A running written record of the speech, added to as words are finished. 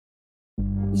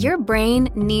Your brain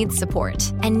needs support,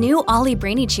 and new Ollie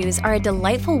Brainy Chews are a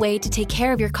delightful way to take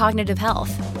care of your cognitive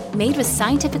health. Made with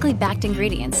scientifically backed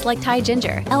ingredients like Thai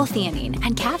ginger, L-theanine,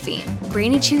 and caffeine,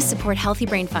 Brainy Chews support healthy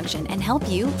brain function and help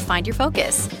you find your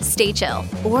focus, stay chill,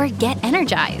 or get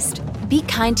energized. Be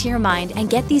kind to your mind and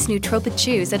get these nootropic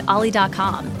chews at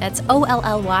ollie.com. That's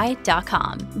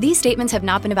OLLY.com. These statements have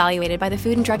not been evaluated by the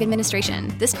Food and Drug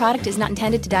Administration. This product is not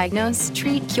intended to diagnose,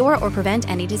 treat, cure, or prevent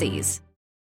any disease.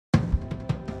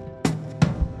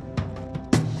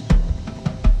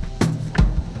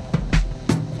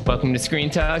 Welcome to Screen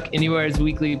Talk, Anywhere's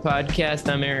weekly podcast.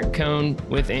 I'm Eric Cohn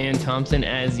with Ann Thompson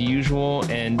as usual,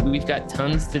 and we've got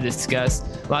tons to discuss.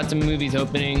 Lots of movies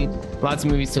opening, lots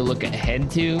of movies to look ahead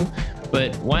to.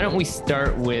 But why don't we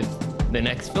start with the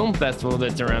next film festival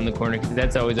that's around the corner, because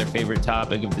that's always our favorite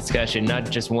topic of discussion. Not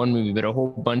just one movie, but a whole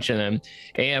bunch of them.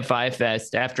 AFI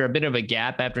Fest, after a bit of a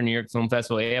gap after New York Film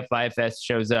Festival, AFI Fest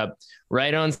shows up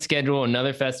right on schedule.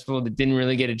 Another festival that didn't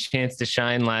really get a chance to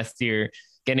shine last year,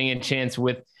 getting a chance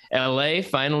with LA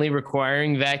finally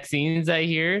requiring vaccines, I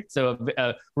hear. So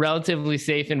a relatively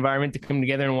safe environment to come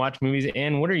together and watch movies.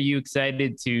 And what are you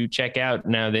excited to check out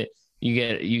now that you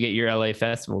get your LA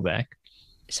festival back?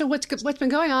 So what's been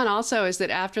going on also is that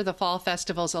after the fall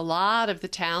festivals, a lot of the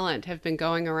talent have been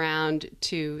going around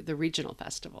to the regional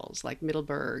festivals like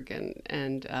Middleburg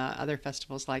and other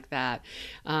festivals like that.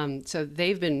 So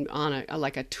they've been on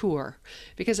a tour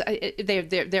because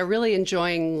they're really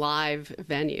enjoying live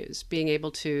venues, being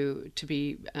able to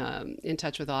be in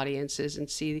touch with audiences and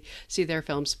see their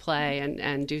films play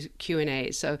and do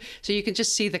Q&As. So you can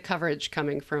just see the coverage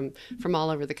coming from all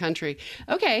over the country.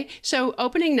 Okay, so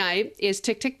opening night is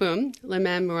Tick Tick Boom,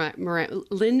 Lin-Manuel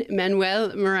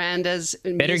Miranda's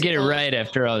musical. Better get it right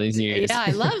after all these years. Yeah,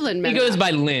 I love Lin-Manuel. He goes by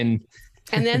Lin.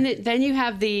 And then you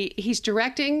have he's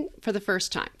directing for the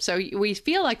first time. So we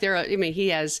feel like he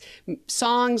has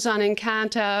songs on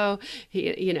Encanto,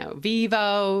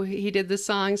 Vivo, he did the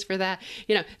songs for that.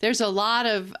 There's a lot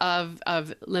of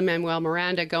Lin-Manuel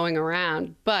Miranda going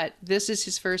around, but this is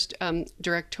his first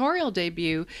directorial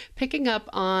debut, picking up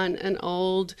on an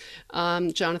old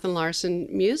Jonathan Larson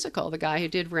musical, the guy who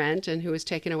did Rent and who was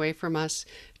taken away from us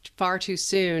far too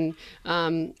soon,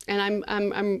 and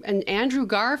and Andrew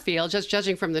Garfield, just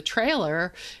judging from the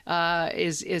trailer,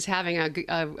 is having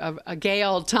a gay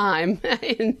old time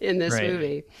in this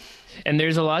movie. And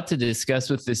there's a lot to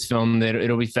discuss with this film that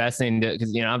it'll be fascinating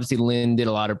because obviously Lin did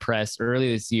a lot of press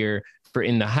earlier this year for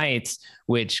In the Heights,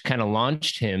 which kind of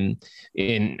launched him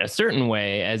in a certain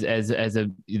way as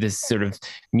this sort of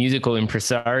musical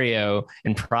impresario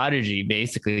and prodigy,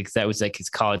 basically, because that was like his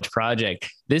college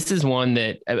project. This is one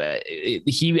that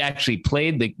he actually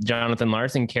played the Jonathan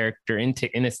Larson character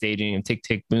in a staging of Tick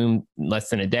Tick Boom less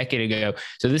than a decade ago.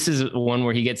 So this is one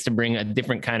where he gets to bring a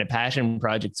different kind of passion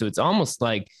project. So it's almost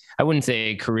like, I wouldn't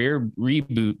say a career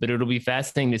reboot, but it'll be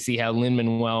fascinating to see how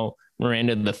Lin-Manuel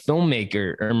Miranda, the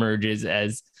filmmaker, emerges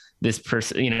as this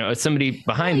person, somebody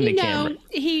behind the camera.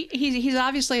 He's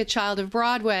obviously a child of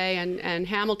Broadway, and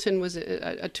Hamilton was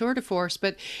a tour de force.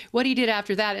 But what he did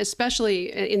after that,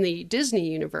 especially in the Disney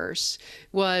universe,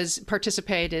 was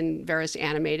participate in various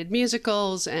animated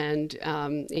musicals, and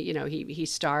he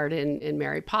starred in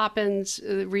Mary Poppins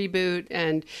reboot,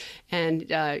 and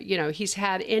he's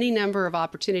had any number of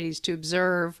opportunities to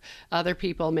observe other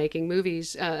people making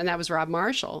movies, and that was Rob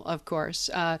Marshall, of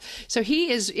course. So he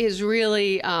is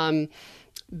really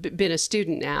been a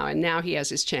student now, and now he has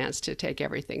his chance to take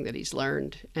everything that he's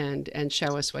learned and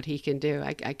show us what he can do.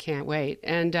 I can't wait.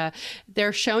 And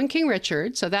they're showing King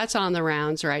Richard, so that's on the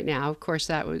rounds right now. Of course,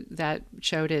 that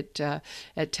showed at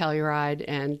Telluride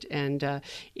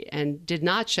and did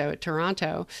not show at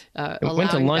Toronto. It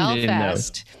went to London,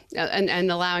 Belfast, and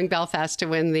allowing Belfast to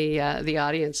win the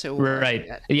audience award. Right.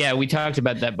 Yeah, we talked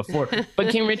about that before. But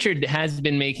King Richard has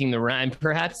been making the round.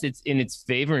 Perhaps it's in its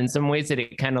favor in some ways that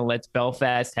it kind of lets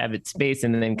Belfast have its space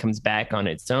and then comes back on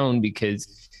its own,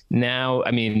 because now,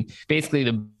 basically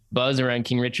the buzz around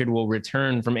King Richard will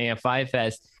return from AFI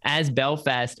Fest as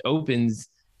Belfast opens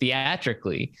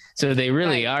theatrically. So they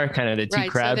really are kind of the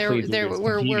two crowd pleasers.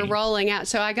 We're rolling out.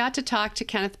 So I got to talk to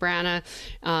Kenneth Branagh,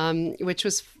 which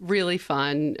was really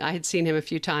fun. I had seen him a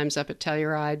few times up at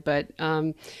Telluride, but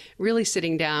really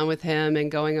sitting down with him and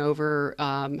going over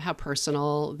how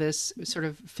personal this sort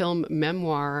of film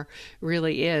memoir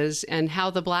really is, and how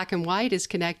the black and white is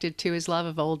connected to his love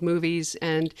of old movies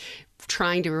and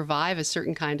trying to revive a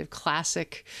certain kind of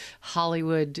classic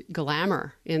Hollywood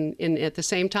glamour in at the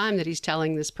same time that he's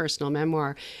telling this personal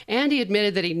memoir. And he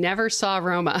admitted that he never saw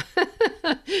Roma.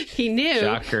 He knew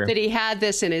Shocker. that he had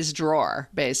this in his drawer,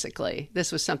 basically.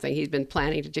 This was something he'd been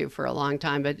planning to do for a long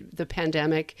time, but the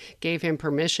pandemic gave him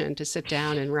permission to sit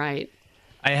down and write.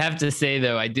 I have to say,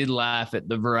 though, I did laugh at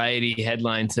the Variety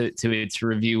headline to its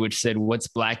review, which said, "What's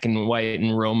black and white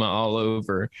and Roma all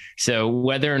over?" So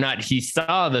whether or not he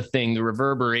saw the thing, the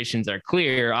reverberations are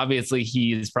clear. Obviously,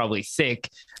 he is probably sick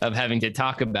of having to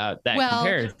talk about that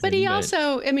comparison. But he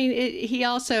also, I mean, he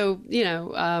also, you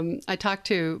know, I talked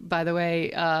to, by the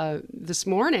way, this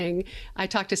morning, I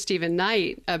talked to Stephen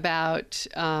Knight about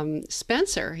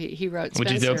Spencer. He wrote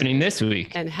Spencer. Which is opening this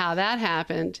week. And how that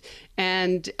happened.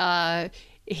 And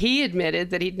he admitted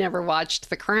that he'd never watched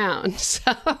The Crown.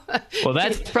 So, well,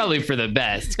 that's probably for the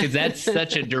best, because that's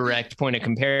such a direct point of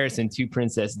comparison to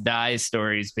Princess Di's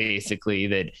stories, basically,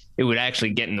 that it would actually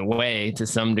get in the way to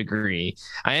some degree.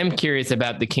 I am curious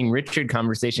about the King Richard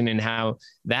conversation and how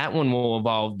that one will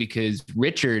evolve, because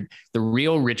Richard, the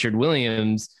real Richard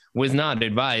Williams, was not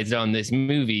advised on this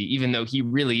movie, even though he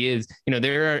really is, you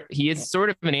know, he is sort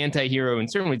of an anti-hero,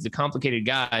 and certainly he's a complicated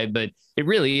guy, but it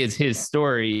really is his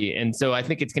story. And so I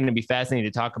think it's going to be fascinating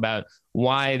to talk about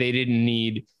why they didn't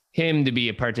need him to be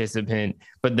a participant,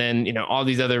 but then, you know, all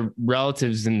these other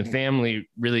relatives in the family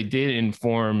really did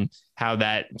inform how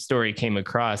that story came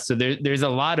across. So there's a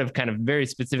lot of kind of very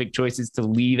specific choices to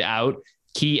leave out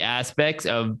key aspects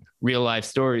of real life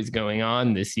stories going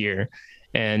on this year.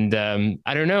 And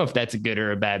I don't know if that's a good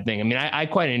or a bad thing. I mean, I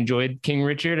quite enjoyed King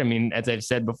Richard. I mean, as I've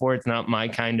said before, it's not my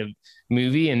kind of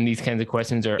movie, and these kinds of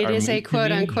questions are. It is a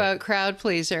quote unquote crowd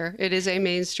pleaser. It is a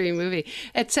mainstream movie.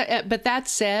 But that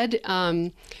said,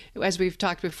 as we've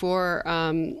talked before,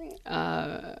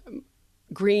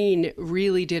 Green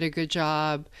really did a good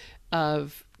job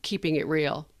of keeping it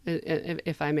real,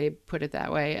 if I may put it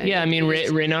that way. Yeah, I mean,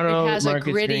 Renato has Marcus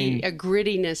a Green.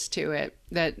 grittiness to it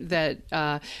that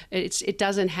it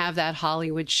doesn't have that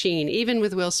Hollywood sheen. Even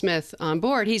with Will Smith on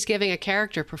board, he's giving a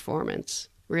character performance.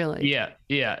 Really?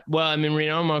 Yeah. Well, I mean,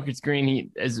 Renato Marcus Green, he,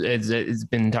 as has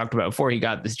been talked about before, he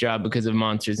got this job because of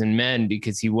Monsters and Men,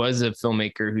 because he was a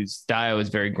filmmaker whose style is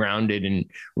very grounded in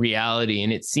reality.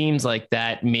 And it seems like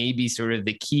that may be sort of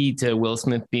the key to Will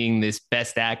Smith being this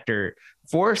best actor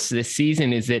force this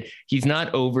season, is that he's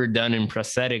not overdone in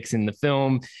prosthetics in the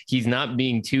film. He's not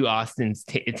being too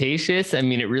ostentatious. I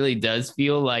mean, it really does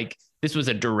feel like this was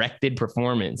a directed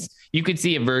performance. You could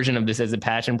see a version of this as a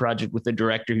passion project with a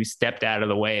director who stepped out of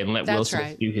the way and let Will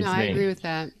Smith do his thing. I agree with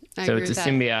that. So it's a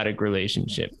symbiotic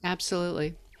relationship.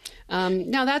 Absolutely.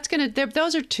 Now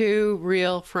those are two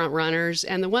real front runners,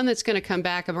 and the one that's going to come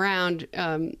back around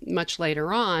much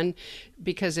later on,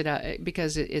 because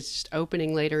it's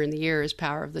opening later in the year, is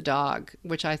Power of the Dog,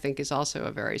 which I think is also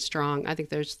a very strong. I think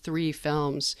there's 3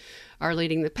 films are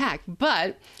leading the pack,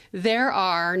 but there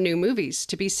are new movies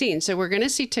to be seen. So we're going to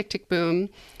see Tick, Tick, Boom,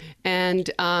 and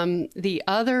the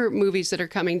other movies that are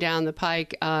coming down the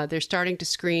pike. They're starting to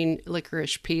screen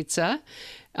Licorice Pizza.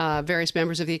 Various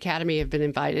members of the Academy have been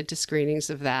invited to screenings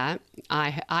of that.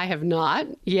 I have not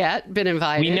yet been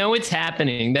invited. We know it's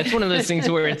happening. That's one of those things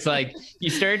where it's like you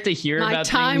start to hear about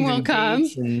time things will and come.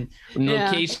 dates and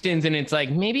locations, and it's like,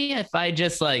 maybe if I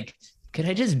just could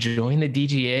I just join the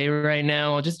DGA right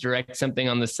now? I'll just direct something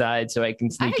on the side so I can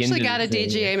sneak into. I actually got a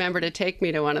DGA member to take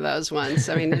me to one of those ones.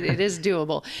 I mean, it is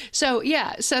doable. So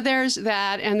so there's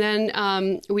that, and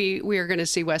then we are going to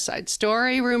see West Side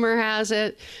Story. Rumor has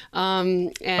it.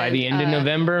 And by the end of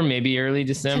November, maybe early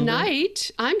December.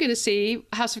 Tonight, I'm going to see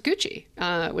House of Gucci,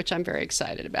 which I'm very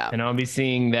excited about. And I'll be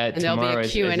seeing that tomorrow. And there'll be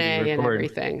a Q&A and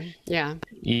everything. Yeah.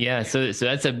 Yeah. So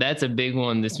that's a big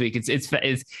one this week. It's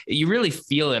you really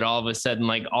feel it all of a sudden,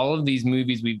 like all of these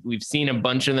movies, we've seen a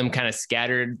bunch of them kind of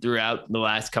scattered throughout the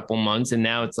last couple months, and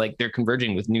now it's like they're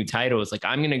converging with new titles. Like,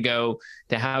 I'm going to go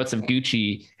to House of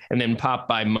Gucci and then pop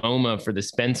by MoMA for the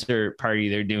Spencer party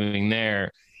they're doing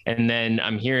there. And then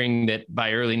I'm hearing that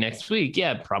by early next week,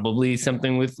 probably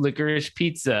something with Licorice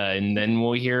Pizza. And then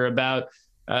we'll hear about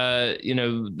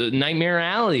the Nightmare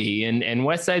Alley and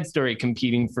West Side Story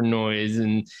competing for noise.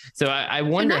 And so I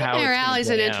wonder how Nightmare Alley is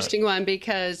an interesting one,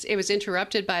 because it was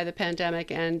interrupted by the pandemic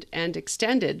and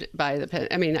extended by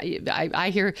the I mean, I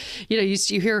hear, you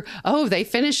hear, oh, they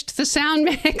finished the sound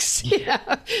mix.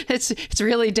 It's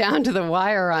really down to the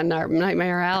wire on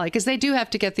Nightmare Alley, because they do have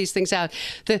to get these things out.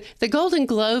 The Golden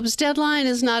Globes deadline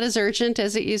is not as urgent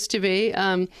as it used to be,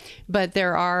 but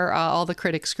there are all the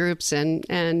critics groups and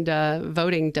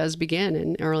voting does begin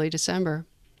in early December.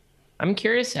 I'm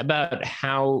curious about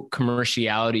how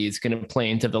commerciality is going to play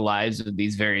into the lives of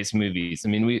these various movies. I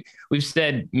mean, we've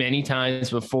said many times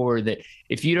before that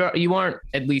if you aren't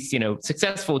at least,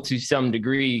 successful to some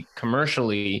degree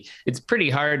commercially, it's pretty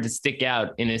hard to stick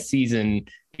out in a season.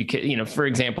 Because, for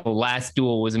example, Last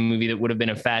Duel was a movie that would have been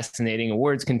a fascinating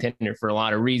awards contender for a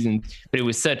lot of reasons, but it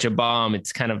was such a bomb.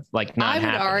 It's kind of like not happening.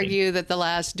 I would argue that The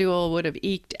Last Duel would have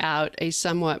eked out a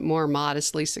somewhat more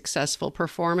modestly successful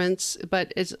performance,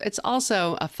 but it's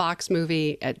also a Fox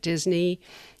movie at Disney,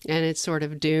 and it's sort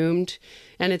of doomed.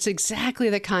 And it's exactly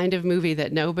the kind of movie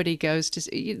that nobody goes to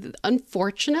see.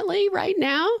 Unfortunately, right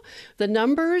now, the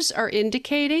numbers are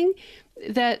indicating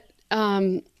that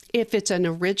if it's an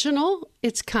original,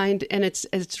 it's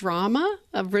drama,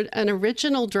 an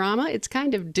original drama, it's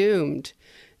kind of doomed.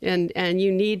 And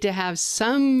you need to have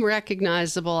some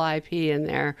recognizable IP in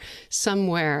there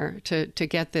somewhere to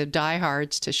get the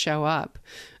diehards to show up.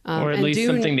 Or at least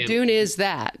Dune is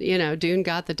that. Dune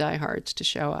got the diehards to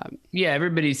show up. Yeah,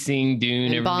 everybody's seeing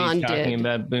Dune. And Everybody's Bond talking did.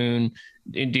 about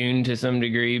Dune to some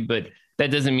degree, but that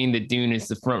doesn't mean that Dune is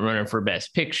the front runner for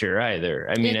Best Picture either.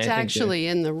 I mean, It's I think actually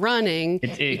in the running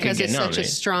because it's such a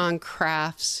strong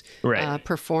crafts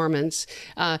performance.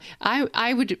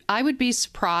 I would be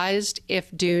surprised if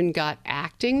Dune got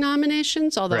acting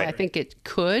nominations, although I think it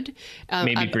could.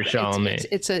 Maybe for Chalamet.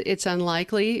 It's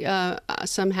unlikely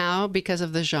somehow because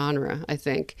of the genre, I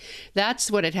think. That's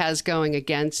what it has going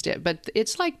against it. But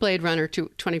it's like Blade Runner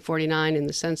 2049 in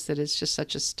the sense that it's just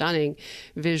such a stunning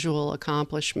visual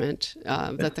accomplishment.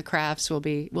 That the crafts will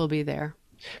be there.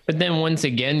 But then once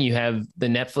again, you have the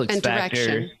Netflix and factor.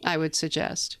 Direction, I would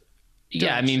suggest.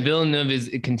 Yeah, I mean,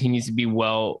 Villeneuve continues to be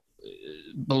well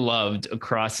beloved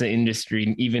across the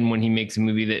industry, even when he makes a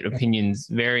movie that opinions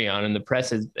vary on. And the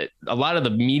press a lot of the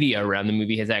media around the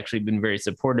movie has actually been very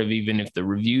supportive, even if the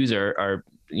reviews are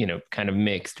kind of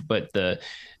mixed. But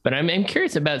I'm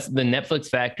curious about the Netflix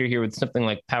factor here with something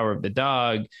like Power of the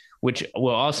Dog, which will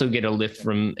also get a lift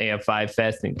from AFI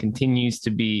Fest and continues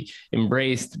to be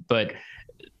embraced. But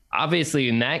obviously,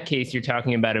 in that case, you're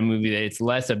talking about a movie that it's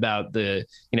less about the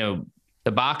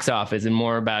box office and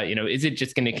more about, is it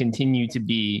just going to continue to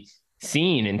be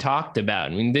seen and talked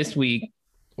about? I mean, this week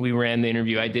we ran the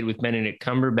interview I did with Benedict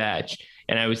Cumberbatch,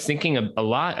 and I was thinking a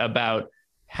lot about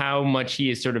how much he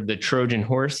is sort of the Trojan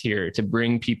horse here to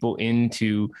bring people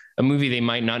into a movie they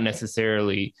might not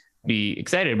necessarily be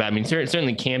excited about. I mean,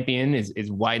 certainly Campion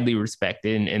is widely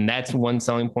respected, and that's one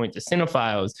selling point to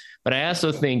cinephiles. But I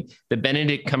also think the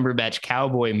Benedict Cumberbatch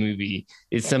cowboy movie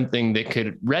is something that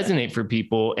could resonate for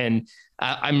people. And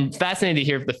I'm fascinated to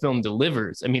hear if the film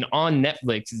delivers. I mean, on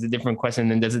Netflix is a different question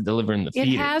than does it deliver in the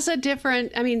theater. It has a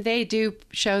different, they do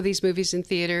show these movies in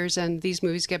theaters, and these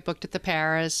movies get booked at the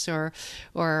Paris or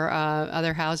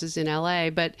other houses in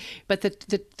LA. But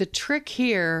the trick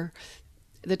here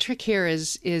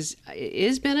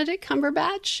is Benedict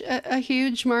Cumberbatch a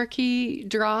huge marquee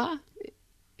draw?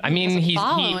 I mean,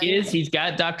 he's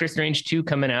got Doctor Strange 2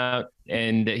 coming out,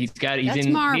 and he's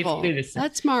in Marvel.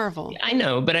 That's Marvel. I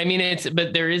know, but I mean,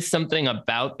 but there is something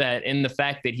about that, and the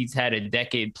fact that he's had a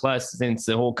decade plus since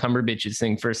the whole Cumberbatch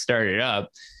thing first started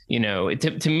up.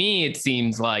 To me, it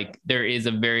seems like there is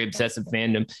a very obsessive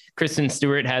fandom. Kristen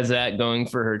Stewart has that going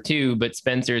for her too, but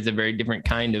Spencer is a very different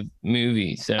kind of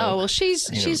movie. So,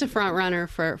 she's a front runner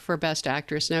for Best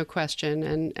Actress, no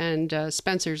question, and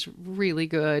Spencer's really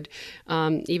good,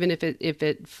 even if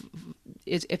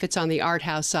it's on the art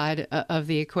house side of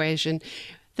the equation.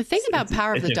 The thing about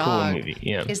Power of the Dog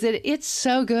is that it's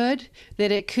so good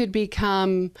that it could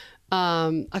become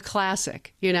a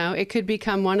classic. It could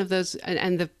become one of those,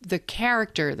 and the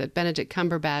character that Benedict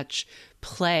Cumberbatch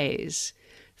plays,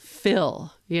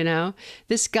 Phil,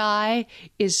 this guy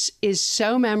is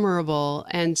so memorable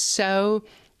and so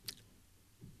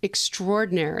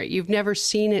extraordinary. You've never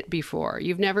seen it before.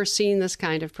 You've never seen this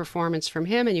kind of performance from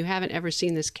him, and you haven't ever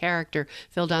seen this character,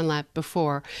 Phil Dunlap,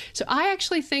 before. So I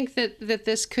actually think that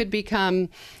this could become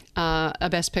a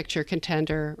Best Picture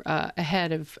contender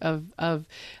ahead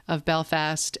of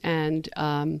Belfast and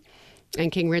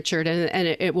King Richard, and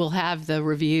it will have the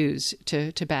reviews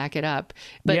to back it up.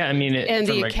 But and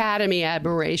the Academy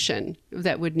admiration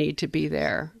that would need to be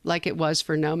there, like it was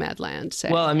for Nomadland. Say.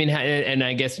 Well, and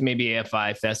I guess maybe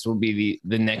AFI Fest will be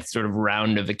the next sort of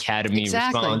round of Academy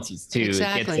responses too. It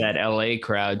gets that LA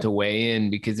crowd to weigh in,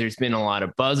 because there's been a lot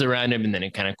of buzz around him, and then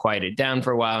it kind of quieted down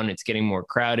for a while, and it's getting more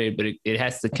crowded. But it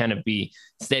has to kind of be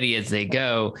steady as they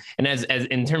go. And as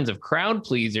in terms of crowd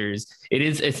pleasers,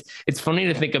 it's funny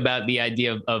to think about the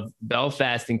idea of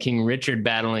Belfast and King Richard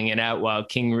battling it out while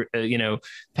King,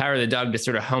 Power of the Dog just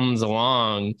sort of hums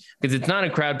along, because it's not a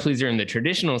crowd pleaser in the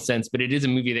traditional sense, but it is a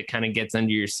movie that kind of gets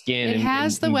under your skin. It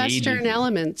has the Western you.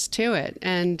 elements to it,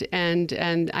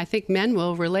 and I think men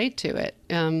will relate to it,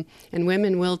 and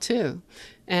women will too.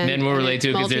 And men will relate to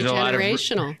it because there's a lot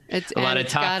of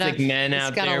toxic men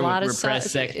out there with repressed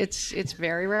sex. It's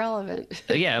very relevant.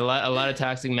 Yeah, a lot of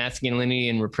toxic masculinity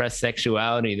and repressed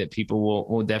sexuality that people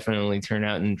will definitely turn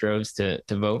out in droves to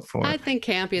vote for. I think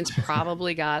Campion's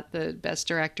probably got the best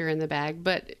director in the bag,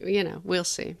 but we'll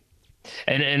see.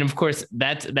 And of course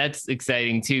that's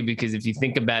exciting too, because if you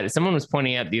think about it, someone was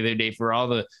pointing out the other day, for all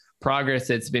the progress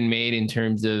that's been made in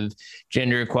terms of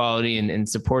gender equality and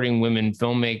supporting women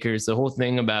filmmakers, the whole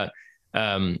thing about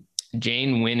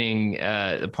Jane winning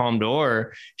the Palme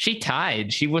d'Or, she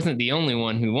tied. She wasn't the only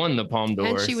one who won the Palme d'Or.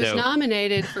 And she was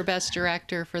nominated for Best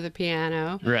Director for The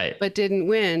Piano, right? But didn't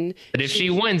win. But if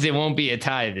she wins, it won't be a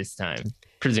tie this time,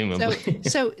 presumably.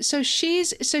 So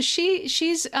she's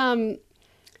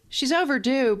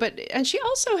overdue, and she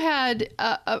also had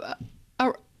a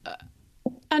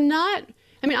not.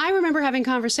 I mean, I remember having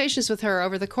conversations with her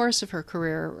over the course of her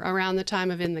career around the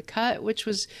time of In the Cut, which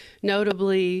was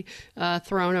notably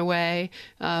thrown away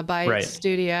by its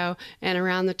studio, and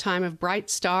around the time of Bright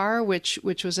Star, which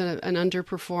was an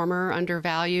underperformer,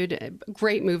 undervalued,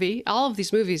 great movie. All of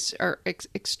these movies are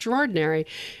extraordinary.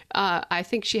 I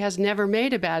think she has never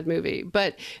made a bad movie,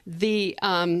 but the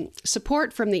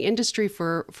support from the industry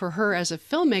for her as a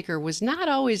filmmaker was not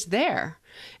always there.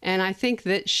 And I think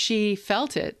that she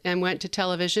felt it and went to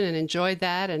television and enjoyed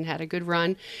that and had a good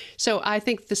run. So I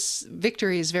think this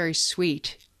victory is very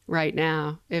sweet right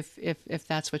now, if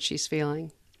that's what she's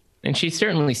feeling. And she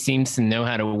certainly seems to know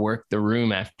how to work the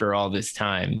room after all this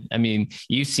time. I mean,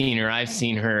 you've seen her, I've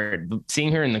seen her,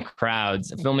 seeing her in the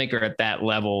crowds, a filmmaker at that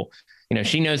level.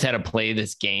 She knows how to play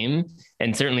this game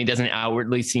and certainly doesn't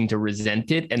outwardly seem to resent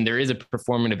it. And there is a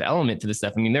performative element to this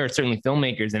stuff. I mean, there are certainly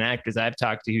filmmakers and actors I've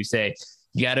talked to who say,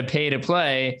 you got to pay to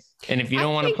play. And if you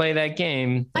don't want to play that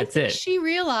game, that's it. She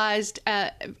realized,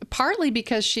 partly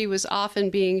because she was often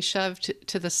being shoved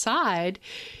to the side,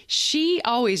 she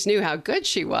always knew how good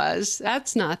she was.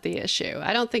 That's not the issue.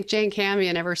 I don't think Jane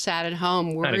Campion ever sat at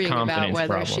home worrying about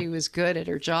whether she was good at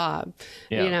her job.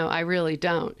 Yeah. I really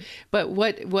don't. But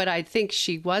what I think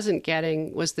she wasn't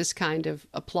getting was this kind of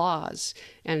applause.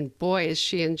 And boy, is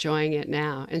she enjoying it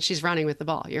now. And she's running with the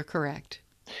ball. You're correct.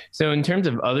 So in terms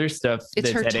of other stuff, it's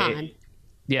her time.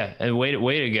 Way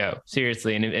to go.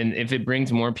 Seriously. And if it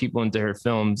brings more people into her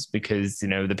films, because,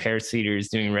 the Paris Theater is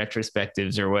doing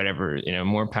retrospectives or whatever,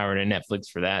 more power to Netflix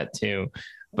for that too.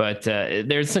 But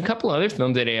there's a couple other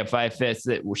films at AFI Fest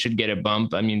that should get a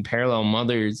bump. I mean, Parallel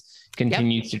Mothers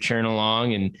continues to churn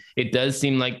along, and it does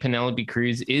seem like Penelope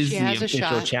Cruz is the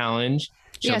official challenge.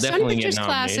 Sony Pictures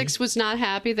Classics was not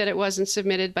happy that it wasn't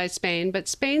submitted by Spain, but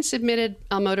Spain submitted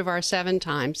Almodovar 7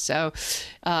 times. So,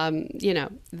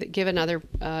 give another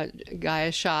guy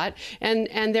a shot,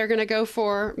 and they're going to go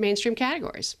for mainstream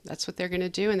categories. That's what they're going to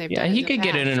do, and they've done. He could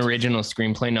get an original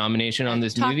screenplay nomination on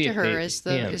this movie. Talk to her as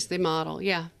the model.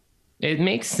 Yeah, it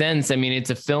makes sense. I mean, it's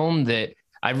a film that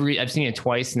I've seen it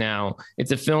twice now.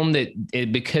 It's a film that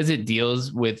because it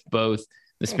deals with both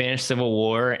the Spanish Civil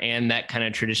War and that kind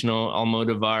of traditional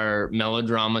Almodovar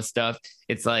melodrama stuff.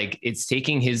 It's like it's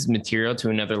taking his material to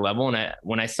another level. And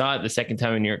when I saw it the second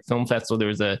time in New York Film Festival, there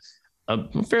was a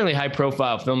fairly high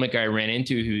profile filmmaker I ran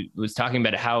into who was talking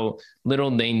about how little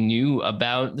they knew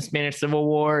about the Spanish Civil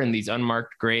War and these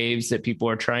unmarked graves that people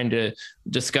are trying to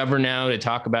discover now to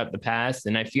talk about the past.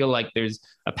 And I feel like there's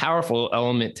a powerful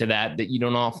element to that you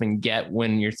don't often get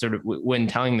when you're when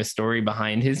telling the story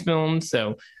behind his films.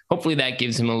 So hopefully that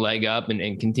gives him a leg up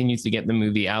and continues to get the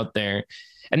movie out there.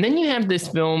 And then you have this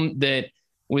film that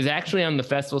was actually on the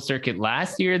festival circuit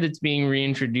last year that's being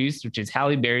reintroduced, which is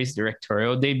Halle Berry's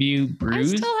directorial debut,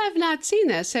 Bruise. I still have not seen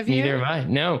this. Have you? Neither have I.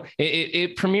 No.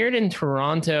 It premiered in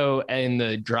Toronto in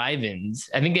the drive-ins.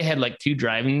 I think it had like 2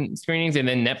 drive-in screenings, and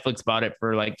then Netflix bought it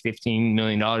for like $15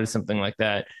 million, something like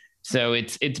that. So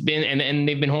it's been, and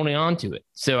they've been holding on to it.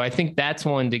 So I think that's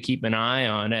one to keep an eye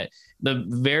on. The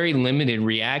very limited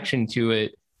reaction to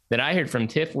it that I heard from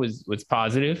TIFF was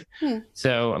positive.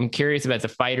 So I'm curious about the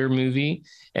fighter movie,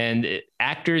 and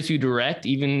actors who direct,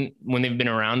 even when they've been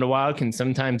around a while, can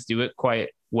sometimes do it quite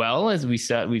well, as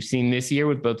we've seen this year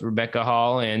with both Rebecca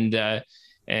Hall and help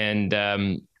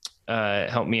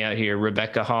me out here,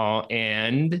 Rebecca Hall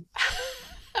and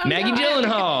Maggie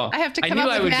Gyllenhaal. I have to come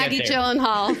up with Maggie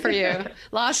Gyllenhaal for you.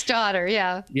 Lost Daughter.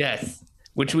 Yeah. Yes.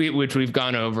 which we've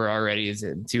gone over already, is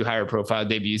two higher profile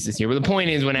debuts this year. But the point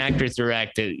is, when actors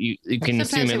direct it, you can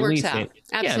Sometimes assume it at works least out.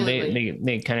 Absolutely. yeah,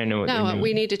 they kind of know what they're doing.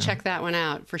 We need to check that one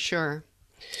out for sure.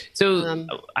 So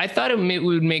I thought it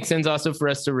would make sense also for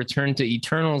us to return to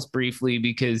Eternals briefly,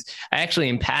 because I actually,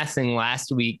 in passing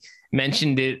last week,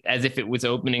 mentioned it as if it was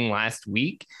opening last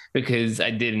week, because I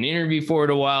did an interview for it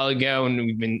a while ago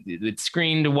and it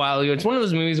screened a while ago. It's one of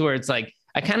those movies where it's like,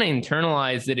 I kind of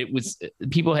internalized that it was,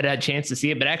 people had a chance to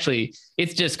see it, but actually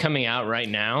it's just coming out right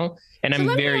now. And I'm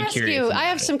very curious. I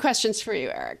have some questions for you,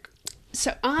 Eric.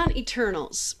 So on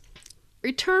Eternals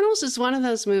is one of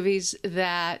those movies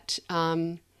that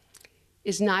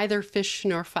is neither fish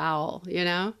nor fowl, you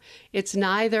know? It's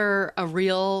neither a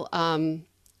real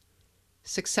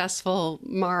successful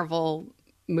Marvel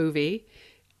movie,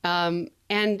 and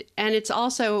it's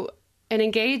also an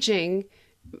engaging,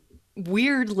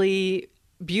 weirdly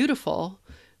beautiful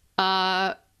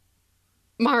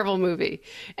Marvel movie.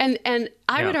 And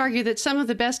I would argue that some of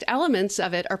the best elements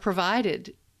of it are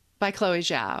provided by Chloe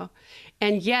Zhao.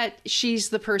 And yet she's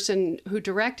the person who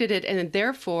directed it and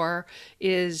therefore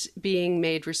is being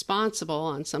made responsible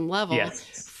on some level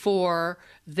for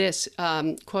this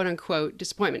quote unquote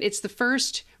disappointment. It's the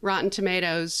first Rotten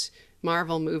Tomatoes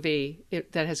Marvel movie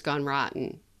that has gone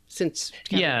rotten since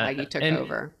Kevin Feige took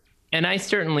over. And I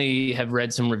certainly have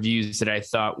read some reviews that I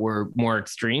thought were more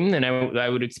extreme than I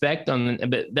would expect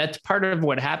but that's part of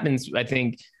what happens, I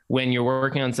think, when you're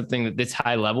working on something at this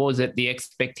high level, is that the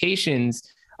expectations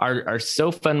are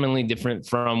so fundamentally different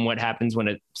from what happens when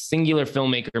a singular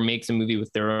filmmaker makes a movie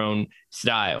with their own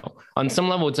style. On some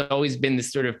level, it's always been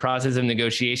this sort of process of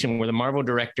negotiation where the Marvel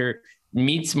director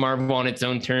meets Marvel on its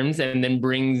own terms and then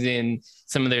brings in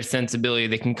some of their sensibility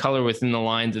that can color within the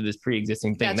lines of this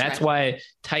pre-existing thing. That's why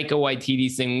Taika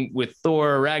Waititi's thing with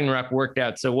Thor Ragnarok worked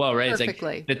out so well, right?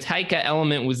 Perfectly. It's like the Taika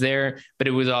element was there, but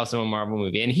it was also a Marvel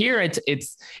movie. And here it's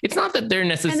not that they're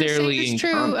necessarily and the same is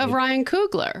true of Ryan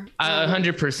Coogler.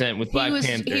 100% with Black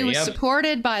Panther. He was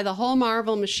supported by the whole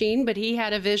Marvel machine, but he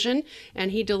had a vision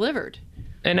and he delivered.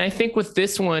 And I think with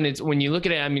this one, it's when you look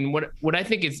at it, I mean, what I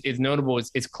think is notable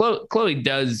is Chloe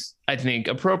does, I think,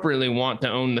 appropriately want to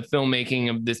own the filmmaking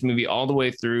of this movie all the way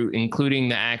through, including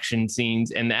the action scenes.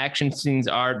 And the action scenes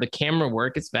the camera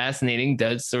work is fascinating,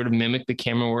 does sort of mimic the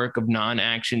camera work of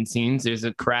non-action scenes. There's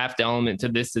a craft element to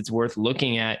this that's worth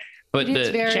looking at. But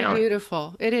it's very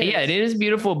beautiful. It is. Yeah, it is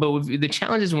beautiful. But the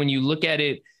challenge is when you look at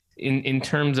it in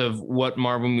terms of what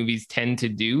Marvel movies tend to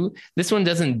do, this one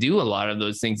doesn't do a lot of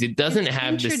those things. It doesn't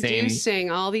have the same. Introducing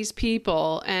all these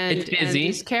people and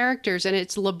these characters, and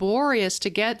it's laborious to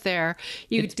get there.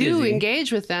 You do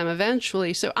engage with them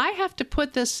eventually. So I have to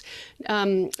put this,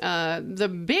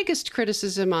 the biggest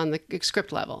criticism on the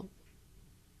script level.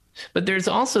 But there's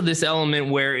also this element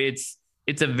where it's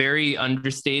a very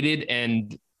understated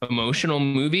and emotional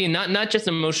movie, and not just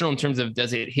emotional in terms of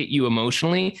does it hit you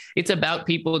emotionally. It's about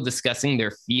people discussing their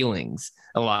feelings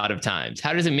a lot of times.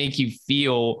 How does it make you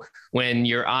feel when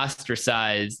you're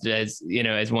ostracized, as you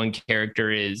know, as one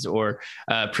character is, or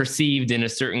perceived in a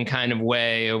certain kind of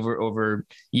way over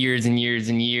years and years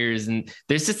and years? And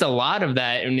there's just a lot of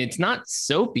that, and it's not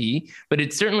soapy, but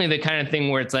it's certainly the kind of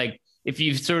thing where it's like, if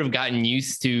you've sort of gotten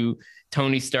used to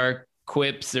Tony Stark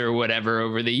quips or whatever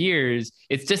over the years,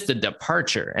 it's just a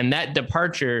departure, and that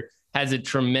departure has a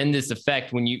tremendous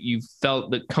effect when you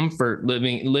felt the comfort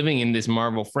living in this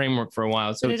Marvel framework for a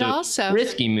while. So it's also a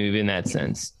risky move in that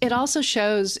sense. It also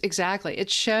shows it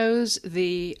shows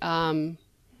the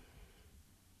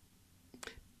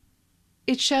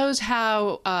it shows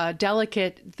how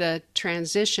delicate the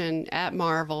transition at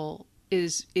Marvel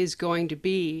is going to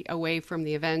be away from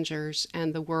the Avengers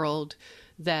and the world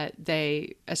that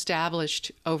they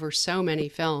established over so many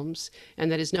films,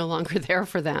 and that is no longer there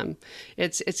for them.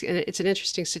 It's an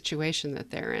interesting situation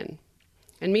that they're in.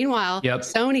 And meanwhile,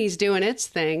 Sony's doing its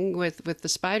thing with the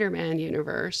Spider-Man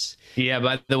universe. Yeah,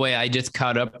 by the way, I just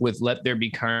caught up with Let There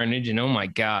Be Carnage, and oh my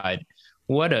God,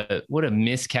 what a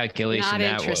miscalculation Not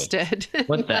that interested. was.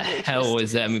 What the hell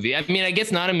was that movie? I mean, I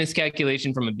guess not a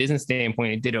miscalculation from a business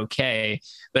standpoint. It did okay,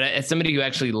 but as somebody who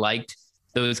actually liked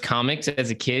those comics as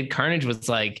a kid, Carnage was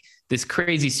like this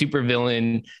crazy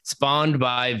supervillain spawned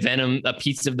by Venom, a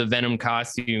piece of the Venom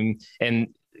costume,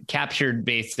 and captured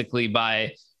basically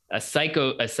by a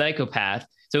psychopath.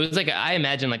 So it was like, I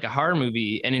imagine like a horror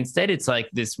movie, and instead it's like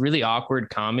this really awkward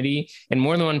comedy. And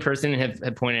more than one person have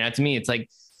pointed out to me, it's like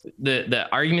the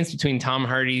arguments between Tom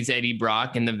Hardy's Eddie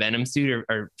Brock and the Venom suit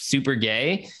are super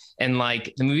gay. And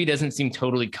like the movie doesn't seem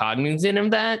totally cognizant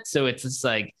of that. So it's just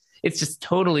like, it's just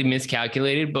totally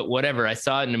miscalculated, but whatever. I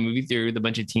saw it in a movie theater with a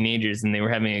bunch of teenagers and they were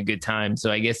having a good time.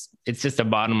 So I guess it's just a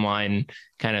bottom line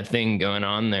kind of thing going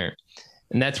on there.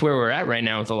 And that's where we're at right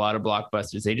now with a lot of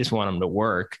blockbusters. They just want them to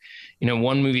work.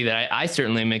 One movie that I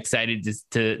certainly am excited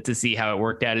to see how it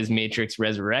worked out is Matrix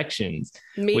Resurrections,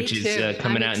 which is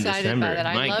coming out in December.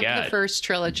 I love the first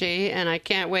trilogy, and I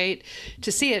can't wait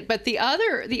to see it. But the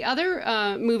other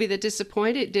movie that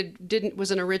disappointed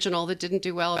was an original that didn't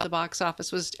do well at the box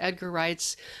office was Edgar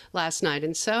Wright's Last Night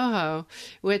in Soho,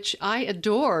 which I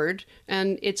adored.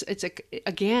 And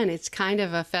it's kind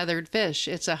of a feathered fish.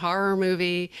 It's a horror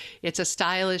movie. It's a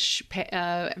stylish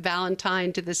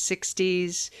Valentine to the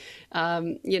 60s.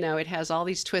 It has all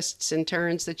these twists and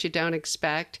turns that you don't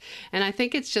expect. And I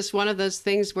think it's just one of those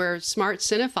things where smart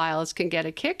cinephiles can get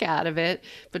a kick out of it,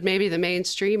 but maybe the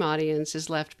mainstream audience is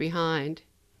left behind.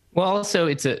 Well, also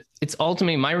it's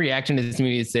ultimately my reaction to this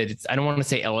movie is that I don't want to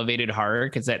say elevated horror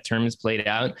because that term is played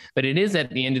out, but it is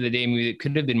at the end of the day a movie that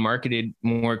could have been marketed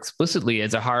more explicitly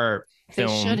as a horror film.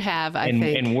 They should have, I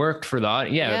think. And worked for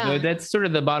that. Yeah, that's sort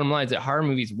of the bottom line, is that horror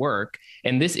movies work.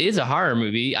 And this is a horror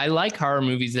movie. I like horror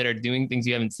movies that are doing things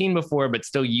you haven't seen before, but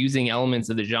still using elements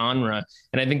of the genre.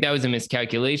 And I think that was a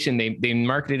miscalculation. They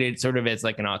marketed it sort of as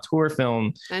like an auteur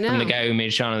film from the guy who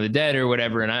made Shaun of the Dead or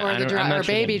whatever. And I'm not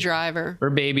sure Baby Driver. Or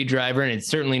Baby Driver. And it's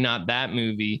certainly not that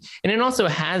movie. And it also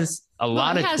has a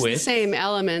lot of twists. It has the same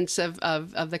elements of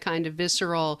the kind of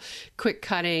visceral,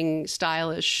 quick-cutting,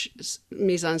 stylish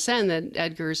mise-en-scène that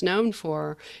Edgar is known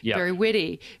for. Yep. Very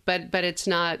witty, but it's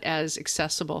not as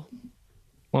accessible.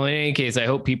 Well, in any case, I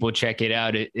hope people check it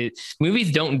out.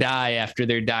 Movies don't die after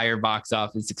their dire box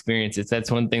office experiences. That's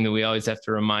one thing that we always have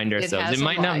to remind ourselves. It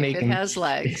might not make it has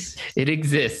legs. It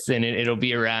exists and it'll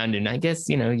be around. And I guess,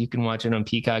 you can watch it on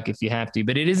Peacock if you have to,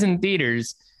 but it is in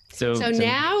theaters. So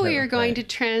now we are going to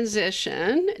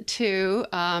transition to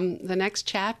the next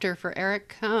chapter for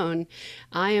Eric Cohn.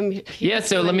 I am here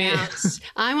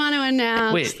I want to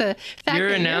announce the fact that you're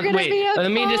going to be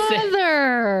a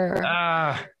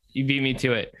father. You beat me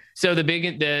to it. So the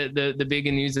big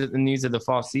news of the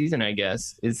fall season, I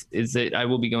guess, is that I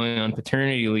will be going on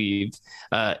paternity leave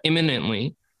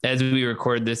imminently as we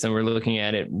record this, and we're looking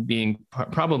at it being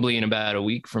probably in about a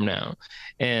week from now.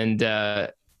 And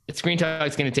Screen Talk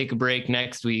is going to take a break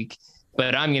next week,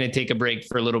 but I'm going to take a break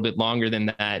for a little bit longer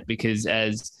than that, because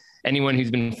as anyone who's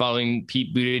been following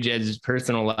Pete Buttigieg's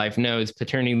personal life knows,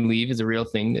 paternity leave is a real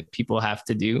thing that people have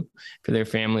to do for their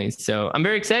families. So I'm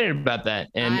very excited about that.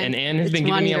 And Anne has been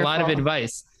giving me a lot of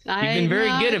advice. You've been very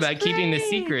good about keeping the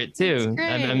secret too.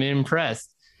 I'm impressed.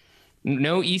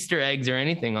 No Easter eggs or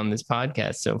anything on this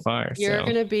podcast so far. You're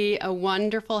going to be a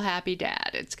wonderful, happy dad.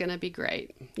 It's going to be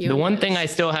great. The one thing I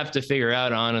still have to figure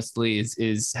out, honestly,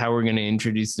 is how we're going to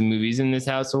introduce the movies in this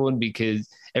household, because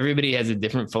everybody has a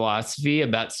different philosophy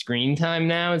about screen time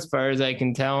now, as far as I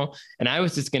can tell. And I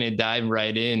was just going to dive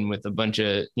right in with a bunch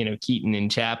of, Keaton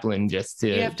and Chaplin just to.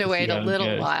 You have to wait a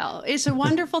little while. It's a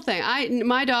wonderful thing.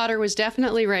 My daughter was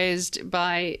definitely raised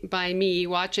by me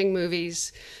watching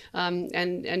movies.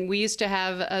 And we used to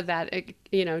have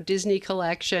that, Disney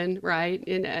collection, right?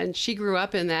 And she grew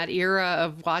up in that era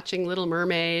of watching Little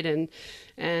Mermaid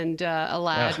and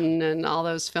Aladdin and all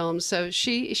those films. So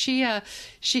she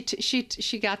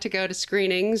got to go to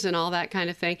screenings and all that kind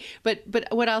of thing. But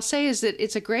what I'll say is that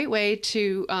it's a great way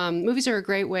to movies are a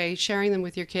great way. Sharing them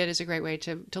with your kid is a great way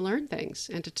to learn things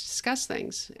and to discuss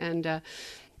things. And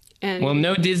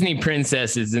no Disney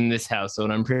princesses in this household.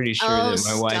 I'm pretty sure that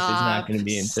my wife is not going to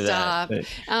be into that.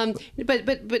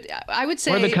 But I would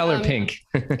say, or the color pink.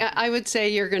 I would say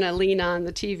you're going to lean on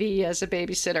the TV as a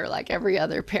babysitter, like every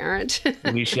other parent.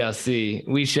 We shall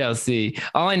see.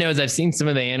 All I know is I've seen some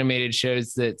of the animated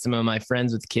shows that some of my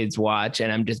friends with kids watch,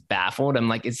 and I'm just baffled. I'm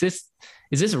like, is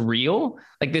this real?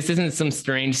 Like, this isn't some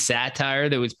strange satire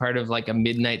that was part of like a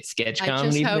midnight sketch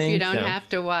comedy thing? I just hope you don't have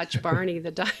to watch Barney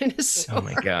the dinosaur. Oh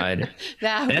my God.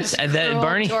 That's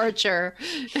Barney torture.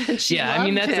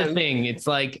 And that's the thing. It's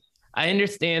like, I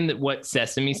understand that what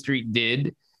Sesame Street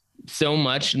did so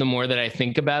much the more that I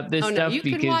think about this stuff, you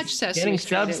because can watch Sesame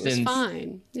Street, it was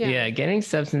fine. Getting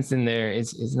substance in there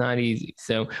is not easy.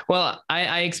 So,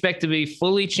 I expect to be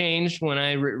fully changed when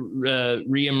I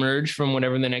re-emerge from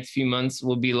whatever the next few months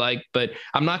will be like, but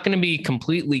I'm not going to be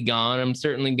completely gone. I'm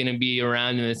certainly going to be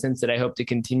around in the sense that I hope to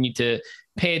continue to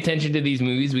pay attention to these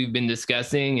movies we've been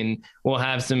discussing, and we'll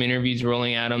have some interviews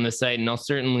rolling out on the site. And I'll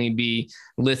certainly be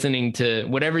listening to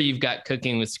whatever you've got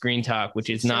cooking with Screen Talk, which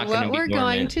is not going to be what we're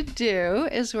dormant. going to do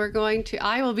is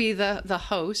I will be the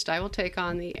host. I will take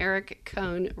on the Eric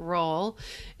Cohn role.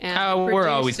 And we're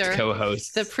always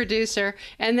co-hosts. The producer.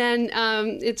 And then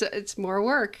it's more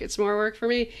work. It's more work for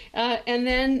me. And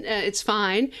then it's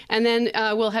fine. And then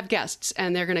we'll have guests,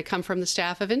 and they're going to come from the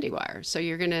staff of IndieWire. So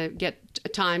you're going to get a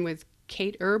time with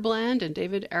Kate Erbland and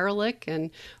David Ehrlich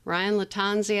and Ryan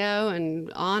Latanzio and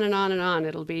on and on and on.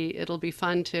 It'll be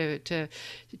fun to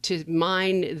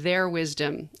mine their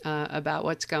wisdom about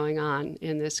what's going on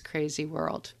in this crazy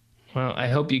world. Well, I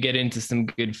hope you get into some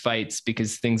good fights,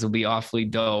 because things will be awfully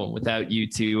dull without you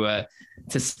to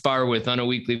spar with on a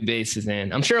weekly basis.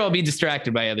 And I'm sure I'll be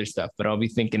distracted by other stuff, but I'll be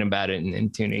thinking about it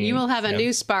and tuning in. You will have a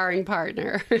new sparring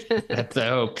partner. That's the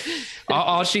hope.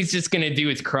 All she's just going to do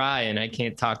is cry, and I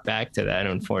can't talk back to that,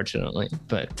 unfortunately.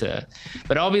 But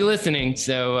I'll be listening.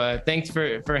 So thanks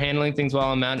for handling things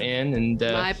while I'm out, Ann. And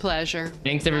my pleasure.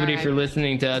 Thanks everybody for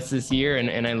listening to us this year,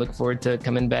 and I look forward to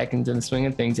coming back into the swing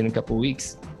of things in a couple of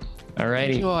weeks. All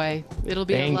righty. Enjoy. It'll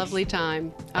be a lovely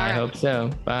time. I hope so.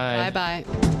 Bye. Bye-bye.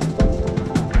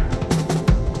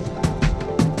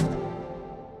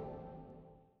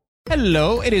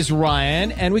 Hello, it is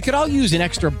Ryan, and we could all use an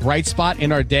extra bright spot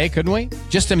in our day, couldn't we?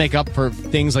 Just to make up for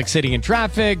things like sitting in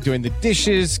traffic, doing the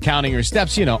dishes, counting your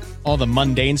steps, all the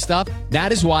mundane stuff.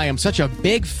 That is why I'm such a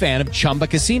big fan of Chumba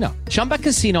Casino. Chumba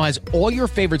Casino has all your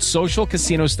favorite social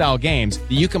casino-style games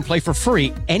that you can play for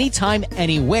free anytime,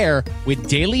 anywhere with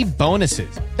daily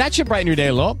bonuses. That should brighten your day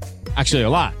a little. Actually, a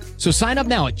lot. So sign up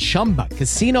now at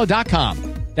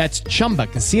ChumbaCasino.com. That's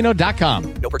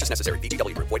ChumbaCasino.com. No purchase necessary.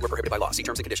 VGW Group. Void where prohibited by law. See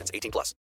terms and conditions. 18+.